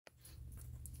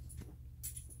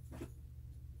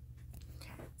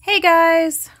Hey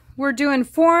guys, we're doing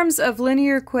forms of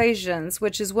linear equations,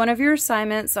 which is one of your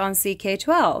assignments on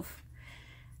CK12.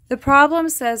 The problem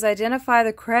says identify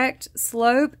the correct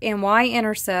slope and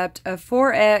y-intercept of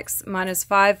 4x minus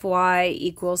 5y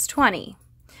equals 20.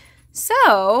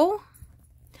 So,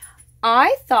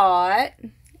 I thought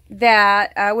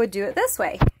that I would do it this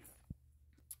way.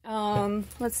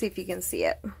 Let's see if you can see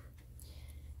it.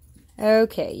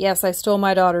 Okay, yes, I stole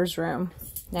my daughter's room.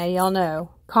 Now y'all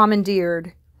know.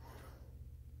 Commandeered.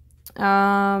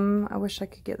 I wish I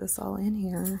could get this all in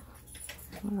here.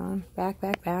 Hold on.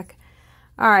 Back.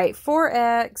 Alright,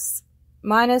 4x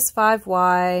minus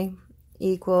 5y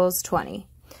equals 20.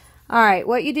 Alright,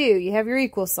 what you do, you have your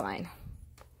equal sign.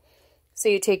 So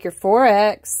you take your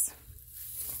 4x.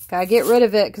 Gotta get rid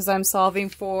of it because I'm solving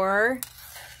for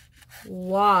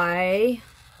y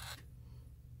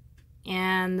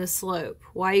and the slope.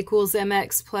 Y equals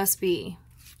mx plus b.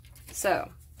 So,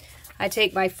 I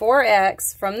take my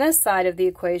 4x from this side of the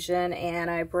equation and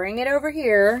I bring it over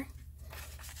here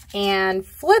and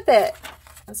flip it.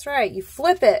 That's right, you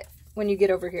flip it when you get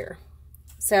over here.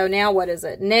 So now what is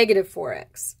it? Negative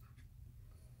 4x.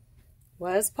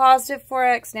 Was positive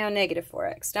 4x, now negative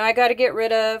 4x. Now I got to get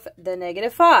rid of the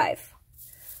negative 5.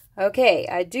 Okay,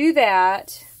 I do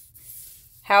that.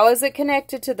 How is it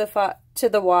connected to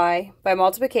the y? By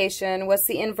multiplication. What's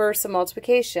the inverse of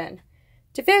multiplication?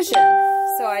 Division.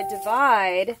 So I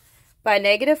divide by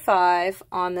negative 5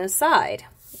 on this side.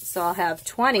 So I'll have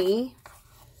 20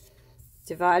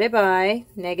 divided by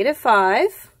negative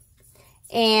 5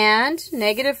 and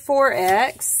negative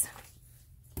 4x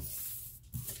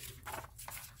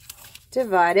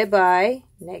divided by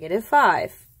negative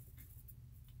 5.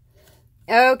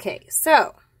 Okay,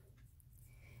 so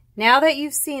now that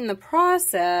you've seen the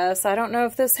process, I don't know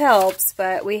if this helps,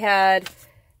 but we had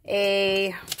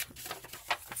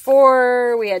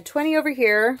we had 20 over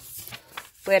here,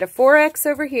 we had a 4x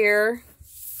over here,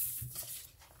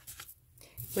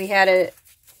 we had a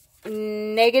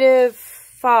negative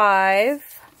 5y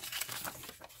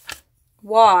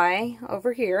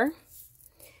over here,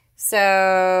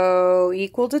 so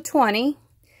equal to 20.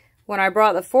 When I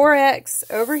brought the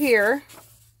 4x over here,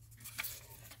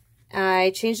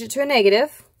 I changed it to a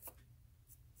negative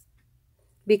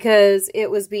because it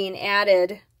was being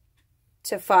added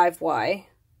to 5y.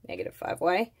 Negative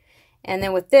 5y. And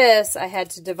then with this, I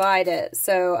had to divide it.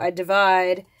 So I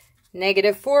divide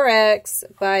negative 4x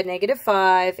by negative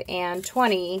 5 and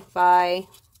 20 by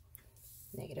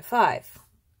negative 5.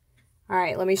 All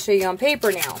right, let me show you on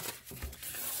paper now.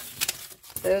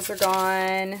 Those are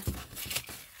gone.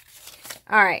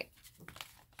 All right,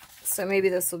 so maybe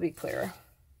this will be clearer.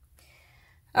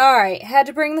 All right, had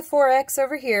to bring the 4x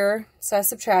over here, so I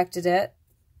subtracted it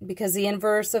because the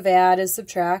inverse of add is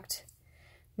subtract.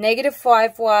 Negative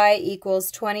 5y equals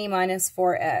 20 minus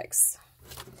 4x.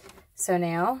 So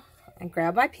now, I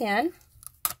grab my pen.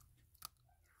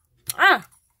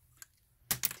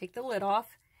 Take the lid off.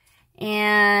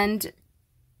 And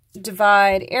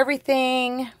divide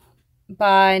everything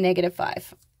by negative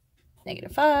 5.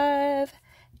 Negative 5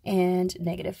 and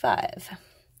negative 5.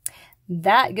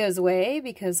 That goes away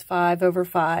because 5 over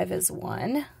 5 is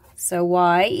 1. So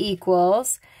y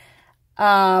equals...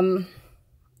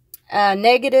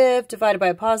 negative divided by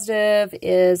a positive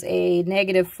is a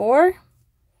negative 4.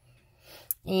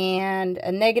 And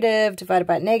a negative divided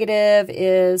by a negative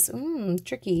is,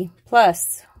 tricky,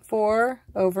 plus 4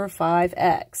 over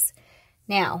 5x.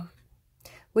 Now,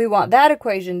 we want that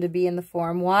equation to be in the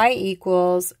form y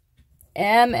equals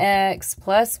mx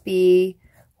plus b,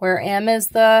 where m is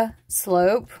the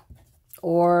slope,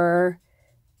 or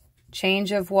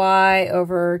change of y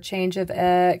over change of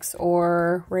x,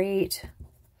 or rate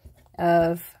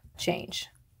of change,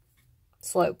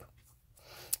 slope.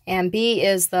 And b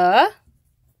is the,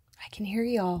 I can hear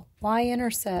y'all,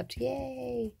 y-intercept,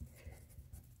 yay.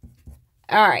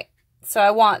 All right, so I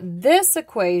want this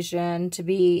equation to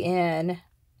be in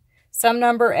some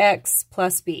number x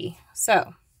plus b.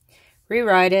 So,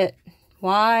 rewrite it,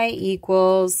 y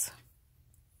equals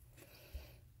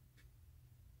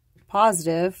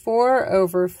positive 4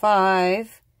 over 5x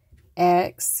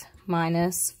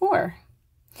minus 4.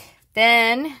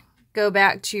 Then go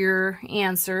back to your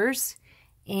answers,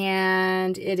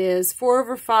 and it is 4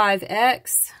 over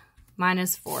 5x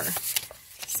minus 4.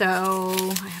 So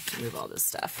I have to move all this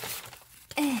stuff.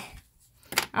 All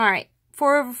right,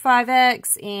 4 over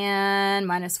 5x and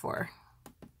minus 4.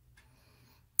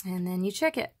 And then you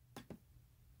check it.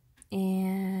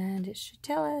 And it should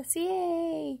tell us,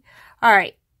 yay. All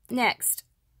right, next.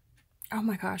 Oh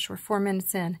my gosh, we're 4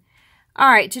 minutes in. All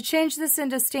right, to change this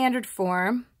into standard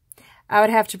form, I would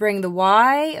have to bring the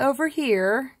y over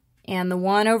here and the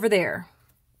 1 over there.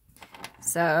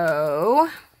 So,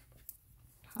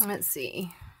 let's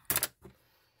see.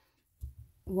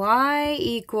 Y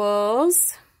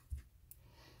equals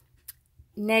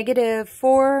negative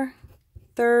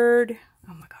 4/3,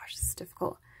 oh my gosh, this is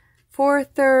difficult,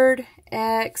 4/3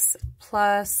 x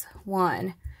plus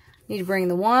 1. Need to bring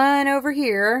the 1 over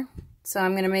here, so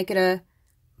I'm going to make it a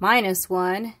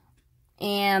 -1,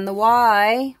 and the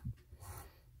y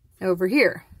over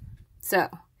here. So,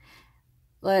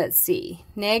 let's see,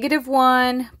 negative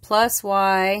 1 plus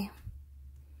y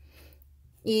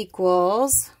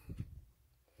equals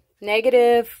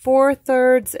negative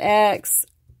 4/3 x,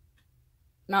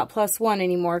 not plus 1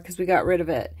 anymore because we got rid of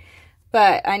it.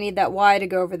 But I need that y to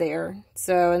go over there.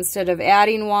 So instead of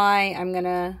adding y, I'm going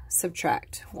to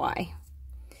subtract y.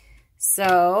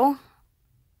 So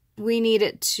we need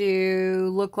it to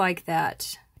look like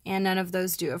that. And none of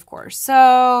those do, of course.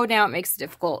 So now it makes it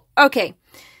difficult. Okay,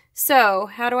 so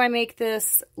how do I make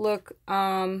this look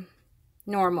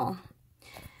normal?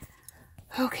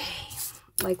 Okay,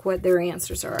 like what their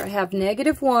answers are. I have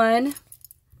negative 1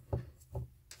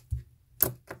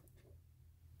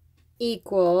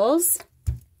 equals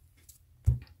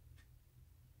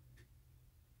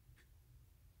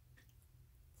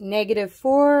negative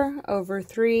 4 over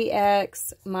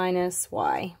 3x minus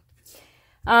y.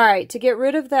 All right, to get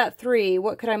rid of that 3,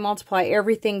 what could I multiply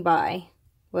everything by?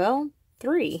 Well,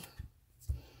 3.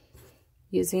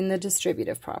 Using the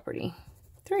distributive property.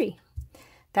 3.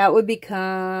 That would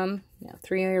become, no,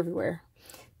 3 everywhere.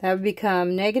 That would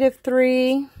become negative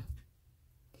 3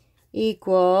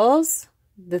 equals,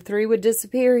 the 3 would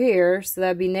disappear here, so that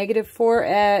would be negative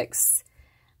 4x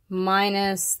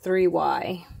minus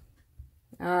 3y.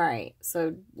 All right,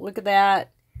 so look at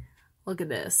that. Look at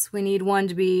this. We need one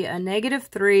to be a negative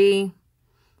 3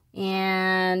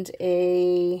 and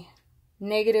a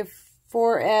negative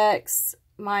 4x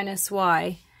minus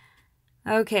y.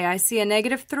 Okay, I see a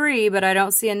negative 3, but I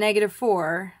don't see a negative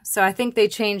 4. So I think they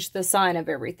changed the sign of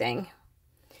everything.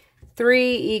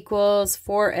 3 equals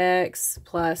 4x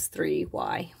plus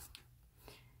 3y.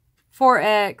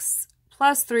 4x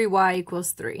plus 3y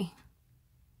equals 3.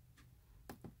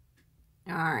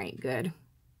 All right, good.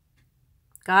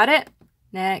 Got it?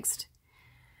 Next.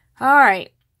 All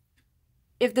right.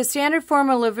 If the standard form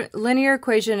of linear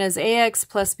equation is ax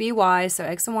plus by, so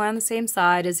x and y on the same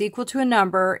side, is equal to a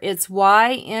number, its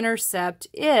y-intercept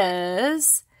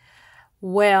is,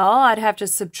 well, I'd have to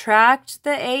subtract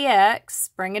the ax,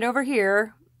 bring it over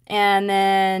here, and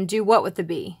then do what with the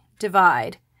b?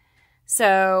 Divide.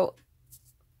 So,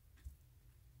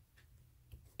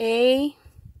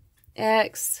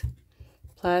 ax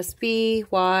plus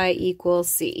by equals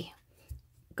c.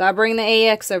 Gotta bring the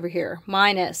ax over here.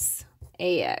 Minus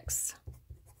ax.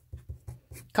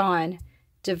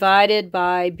 Divided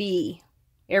by b.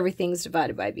 Everything's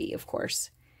divided by b, of course.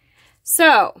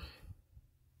 So,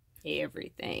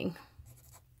 everything.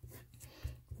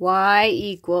 Y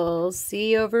equals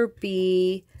c over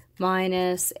b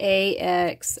minus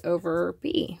ax over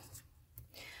b.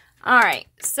 All right,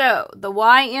 so the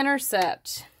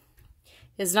y-intercept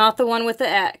is not the one with the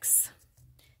x.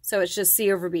 So it's just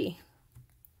c over b.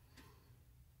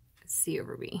 C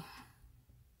over b.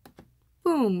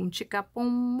 Boom, chicka,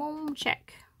 boom, boom,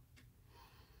 check.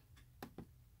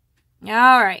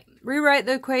 All right, rewrite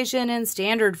the equation in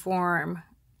standard form.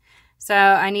 So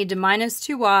I need to minus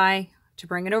 2y to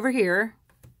bring it over here.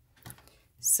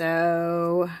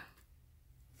 So,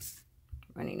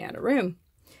 running out of room.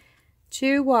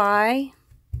 2y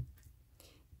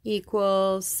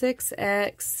equals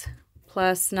 6x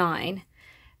plus 9.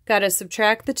 Got to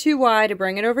subtract the 2y to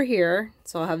bring it over here.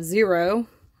 So I'll have 0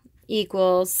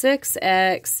 equals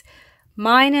 6x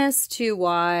minus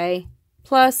 2y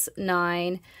plus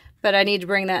 9. But I need to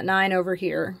bring that 9 over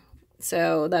here.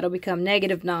 So that'll become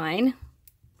negative 9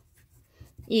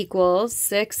 equals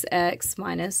 6x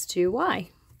minus 2y.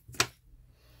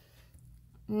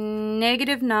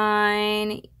 Negative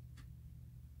 9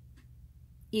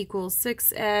 equals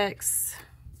 6x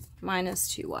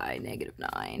minus 2y, negative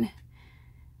 9.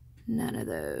 None of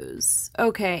those.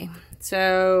 Okay,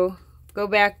 so go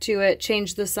back to it,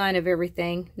 change the sign of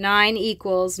everything. 9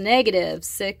 equals negative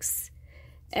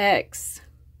 6x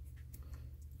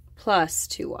plus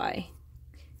 2y.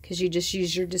 Because you just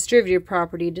use your distributive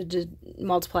property to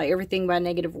multiply everything by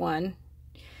negative 1.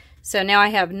 So now I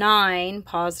have 9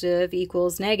 positive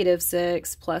equals negative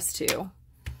 6 plus 2.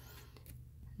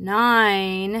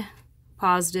 9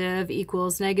 positive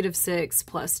equals negative 6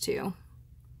 plus 2.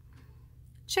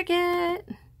 Check it.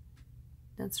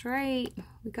 That's right.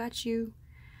 We got you.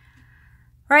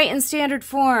 Right in standard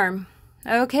form.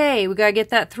 Okay, we got to get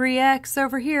that 3x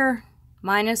over here.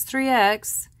 minus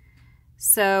 3x.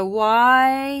 So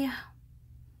y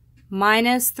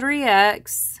minus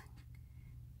 3x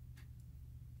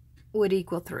would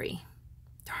equal 3.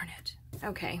 Darn it.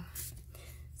 Okay.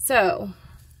 So,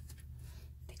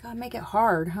 they gotta make it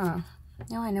hard, huh?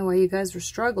 Now I know why you guys were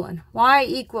struggling. Y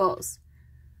equals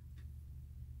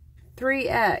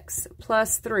 3x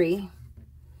plus 3.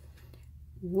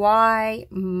 Y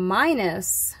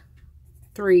minus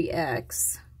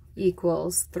 3x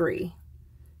equals 3.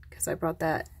 Because I brought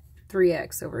that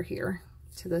 3x over here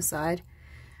to the side.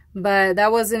 But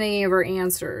that wasn't any of our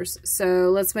answers. So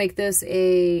let's make this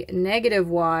a negative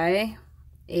y,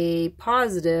 a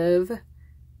positive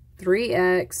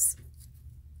 3x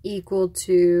equal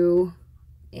to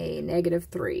a negative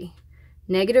 3.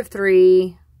 Negative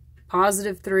 3,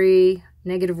 positive 3,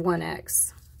 negative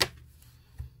 1x.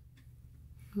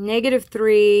 Negative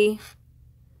 3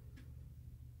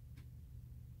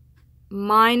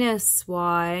 minus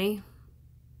y.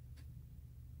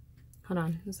 Hold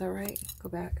on, is that right? Go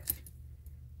back.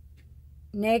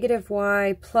 Negative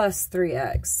y plus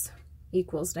 3x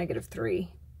equals negative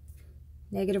 3.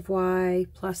 Negative y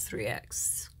plus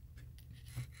 3x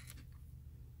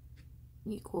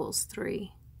equals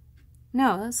 3.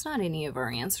 No, that's not any of our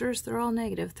answers. They're all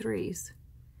negative 3s.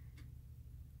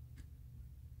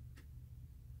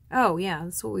 Oh, yeah,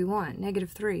 that's what we want.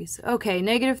 Negative 3s. Okay,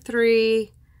 negative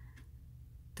 3,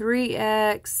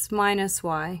 3x minus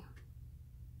y.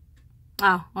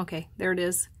 Oh, okay, there it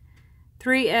is.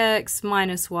 3x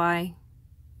minus y.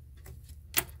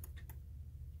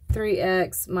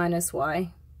 3x minus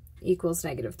y equals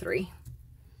negative 3.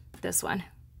 This one.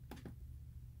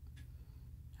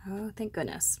 Oh, thank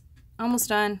goodness. Almost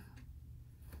done.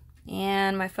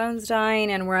 And my phone's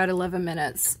dying and we're at 11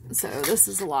 minutes. So this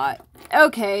is a lot.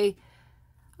 Okay.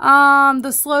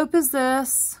 The slope is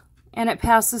this and it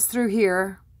passes through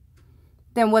here.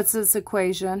 Then what's this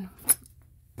equation?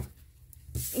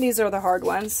 These are the hard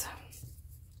ones.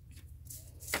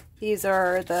 These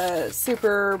are the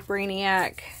super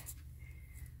brainiac.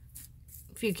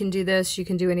 If you can do this, you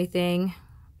can do anything.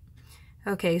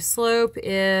 Okay, slope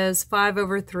is 5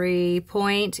 over 3.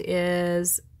 Point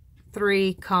is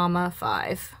 3,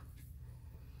 5.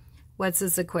 What's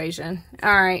this equation?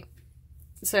 All right,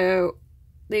 so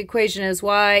the equation is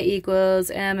y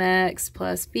equals mx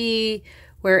plus b,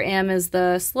 where m is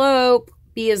the slope,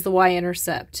 b is the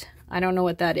y-intercept. I don't know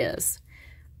what that is,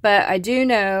 but I do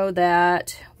know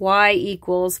that y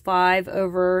equals 5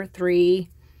 over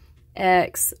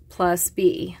 3x plus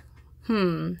b. How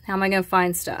am I going to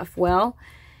find stuff? Well,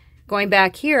 going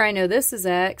back here, I know this is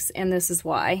x and this is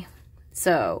y.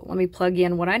 So let me plug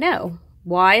in what I know.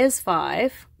 Y is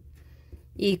 5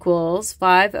 equals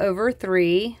 5 over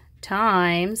 3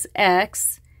 times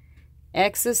x.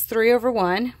 X is 3 over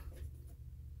 1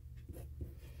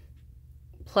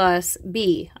 plus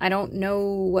b. I don't know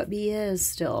what b is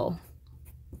still.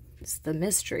 It's the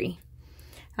mystery.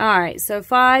 All right, so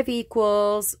 5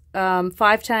 equals,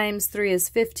 5 times 3 is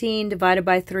 15, divided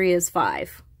by 3 is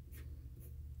 5.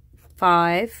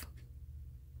 5,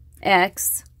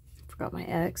 x, forgot my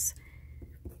x,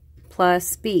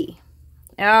 plus b.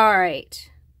 All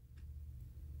right.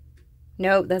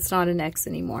 Nope, that's not an x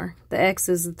anymore. The x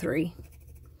is a 3.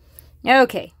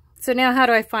 Okay, so now how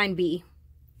do I find b?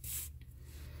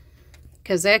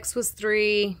 Because x was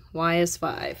 3, y is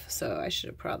 5. So I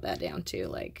should have brought that down too.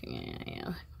 Like,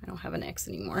 yeah, I don't have an x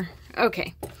anymore.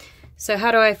 Okay, so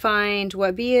how do I find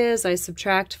what b is? I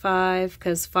subtract 5,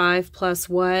 because 5 plus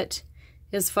what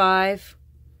is 5?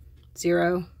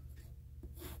 0.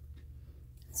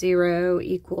 0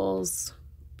 equals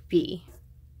b.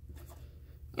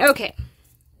 Okay,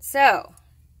 so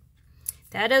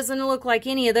that doesn't look like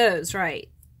any of those, right?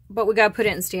 But we got to put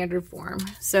it in standard form.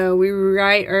 So we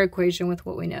rewrite our equation with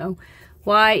what we know.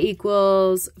 Y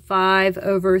equals 5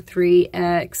 over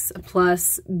 3x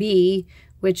plus b,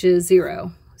 which is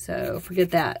 0. So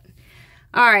forget that.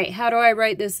 All right, how do I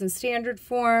write this in standard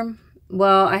form?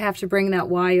 Well, I have to bring that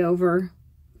y over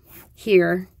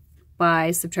here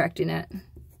by subtracting it.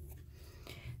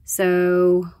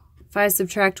 So if I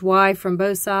subtract y from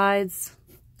both sides,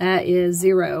 that is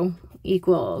 0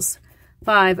 equals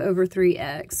 5 over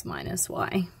 3x minus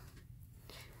y.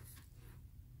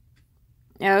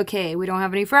 Okay, we don't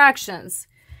have any fractions.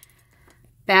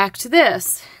 Back to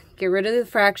this. Get rid of the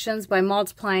fractions by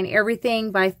multiplying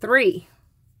everything by 3.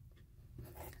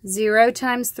 0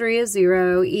 times 3 is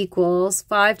 0 equals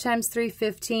 5 times 3,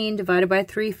 15, divided by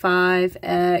 3,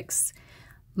 5x,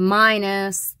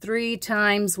 minus 3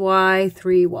 times y,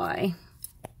 3y.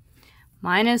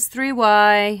 Minus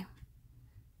 3y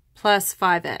plus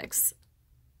 5x.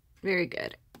 Very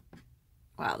good.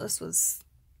 Wow, this was...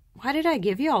 Why did I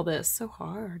give you all this so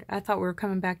hard? I thought we were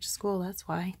coming back to school, that's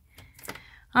why.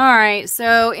 Alright,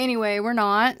 so anyway, we're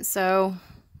not, so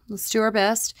let's do our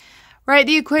best. Write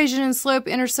the equation in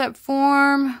slope-intercept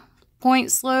form,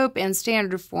 point slope, and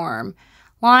standard form.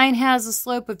 Line has a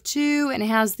slope of 2 and it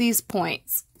has these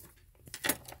points.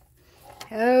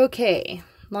 Okay,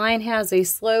 line has a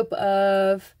slope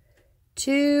of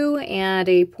 2 and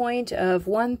a point of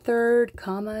 1/3,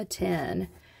 comma 10.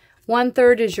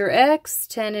 1/3 is your x,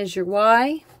 10 is your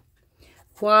y.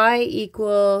 Y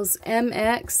equals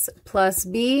mx plus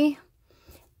b.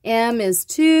 M is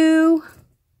 2.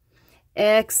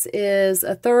 X is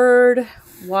 1/3.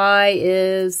 Y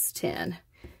is 10.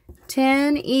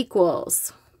 10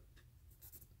 equals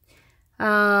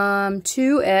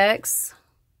 2x.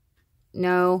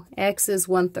 No, x is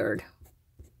 1/3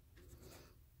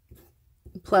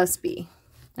 plus b.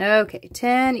 Okay,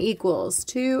 10 equals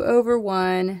 2 over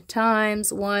 1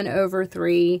 times 1 over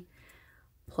 3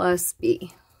 plus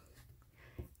b.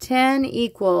 10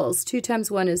 equals 2 times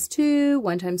 1 is 2,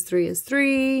 1 times 3 is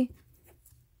 3,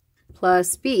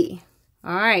 plus b.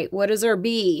 All right, what is our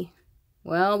b?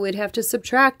 Well, we'd have to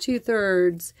subtract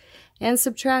 2/3 and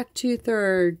subtract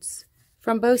 2/3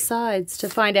 from both sides to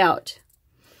find out.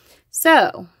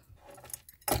 So,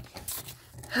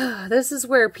 this is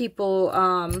where people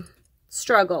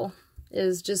struggle,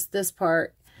 is just this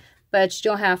part. But you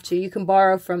don't have to. You can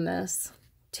borrow from this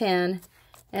 10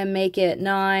 and make it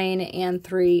 9 and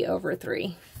 3 over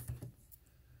 3.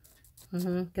 Because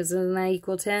doesn't that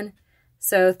equal 10?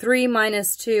 So 3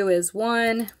 minus 2 is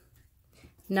 1.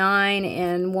 9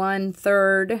 and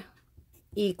 1/3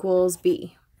 equals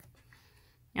b.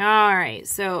 Alright,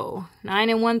 so 9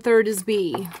 and 1/3 is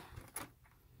b.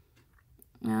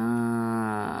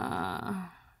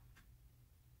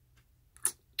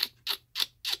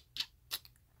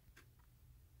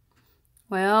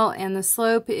 Well, and the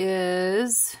slope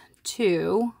is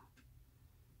 2.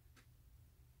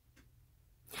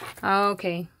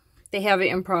 Okay, they have it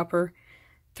improper.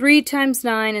 3 times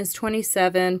 9 is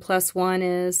 27, plus 1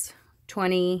 is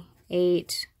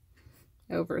 28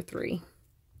 over 3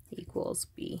 equals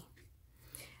b.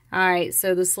 Alright,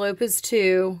 so the slope is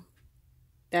 2.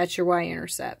 That's your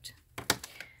y-intercept.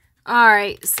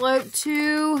 Alright, slope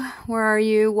 2, where are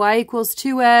you? Y equals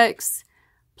 2x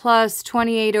plus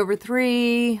 28 over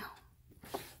 3.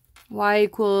 Y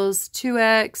equals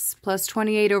 2x plus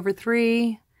 28 over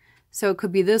 3. So it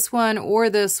could be this one or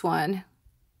this one.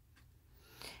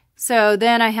 So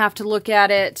then I have to look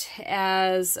at it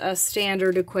as a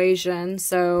standard equation.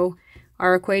 So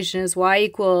our equation is y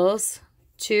equals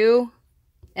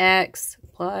 2x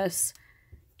plus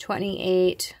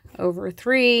 28 over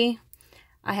 3.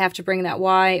 I have to bring that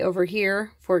y over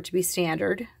here for it to be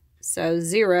standard. So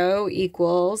 0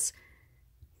 equals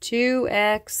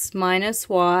 2x minus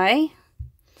y.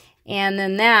 And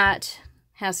then that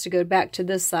has to go back to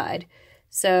this side.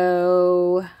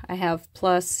 So I have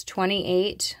plus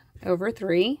 28 over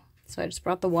 3. So I just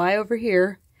brought the y over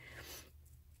here.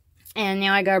 And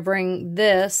now I gotta bring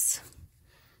this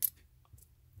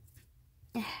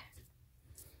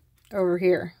over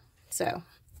here. So,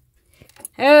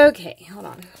 okay, hold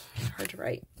on. Hard to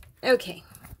write. Okay.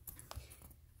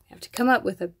 I have to come up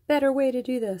with a better way to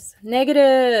do this.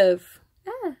 Negative.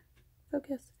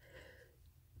 Focus.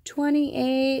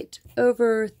 28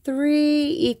 over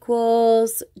 3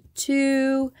 equals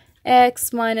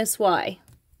 2x minus y.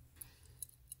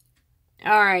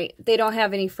 Alright, they don't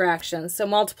have any fractions, so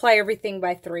multiply everything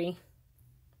by 3.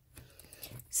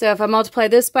 So if I multiply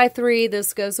this by 3,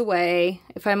 this goes away.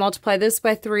 If I multiply this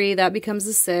by 3, that becomes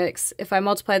a 6. If I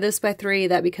multiply this by 3,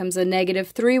 that becomes a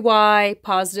negative 3y,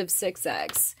 positive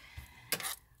 6x.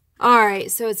 Alright,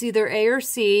 so it's either A or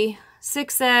C.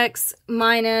 6x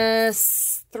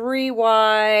minus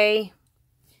 3y.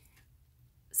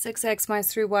 6x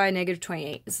minus 3y, negative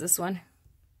 28 is this one.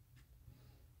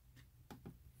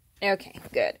 Okay,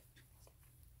 good.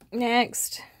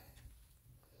 Next.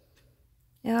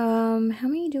 How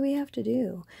many do we have to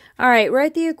do? Alright,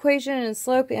 write the equation in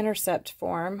slope-intercept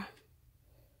form.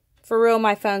 For real,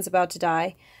 my phone's about to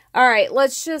die. Alright,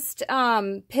 let's just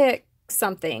pick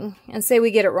something and say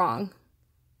we get it wrong.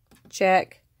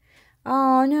 Check.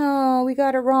 Oh no, we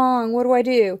got it wrong. What do I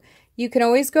do? You can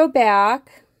always go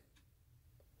back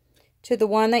to the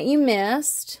one that you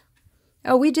missed.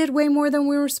 Oh, we did way more than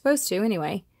we were supposed to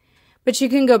anyway. But you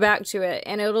can go back to it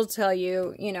and it'll tell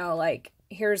you, you know, like,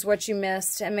 here's what you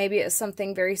missed. And maybe it's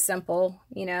something very simple.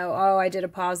 You know, oh, I did a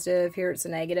positive. Here it's a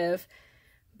negative.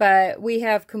 But we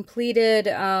have completed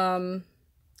a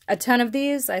ton of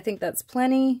these. I think that's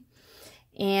plenty.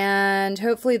 And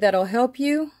hopefully that'll help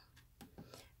you.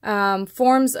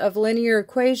 Forms of linear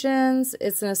equations.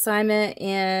 It's an assignment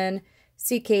in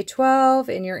CK12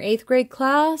 in your 8th grade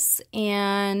class,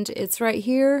 and it's right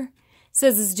here. It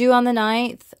says it's due on the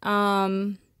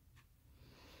 9th.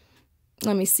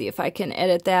 Let me see if I can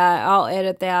edit that. I'll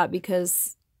edit that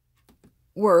because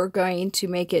we're going to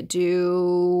make it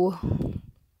due.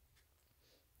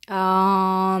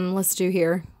 Let's do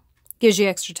here. Gives you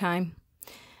extra time.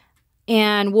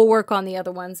 And we'll work on the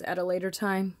other ones at a later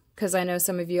time, because I know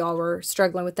some of you all were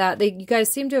struggling with that. You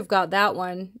guys seem to have got that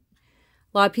one.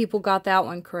 A lot of people got that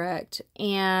one correct.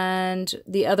 And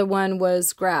the other one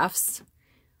was graphs.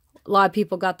 A lot of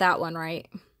people got that one right.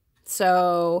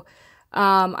 So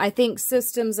I think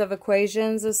systems of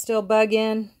equations is still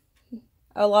bugging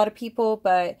a lot of people.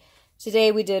 But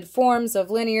today we did forms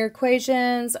of linear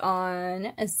equations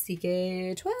on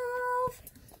CK12.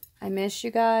 I miss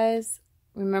you guys.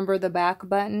 Remember, the back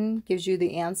button gives you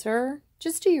the answer.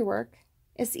 Just do your work.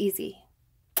 It's easy.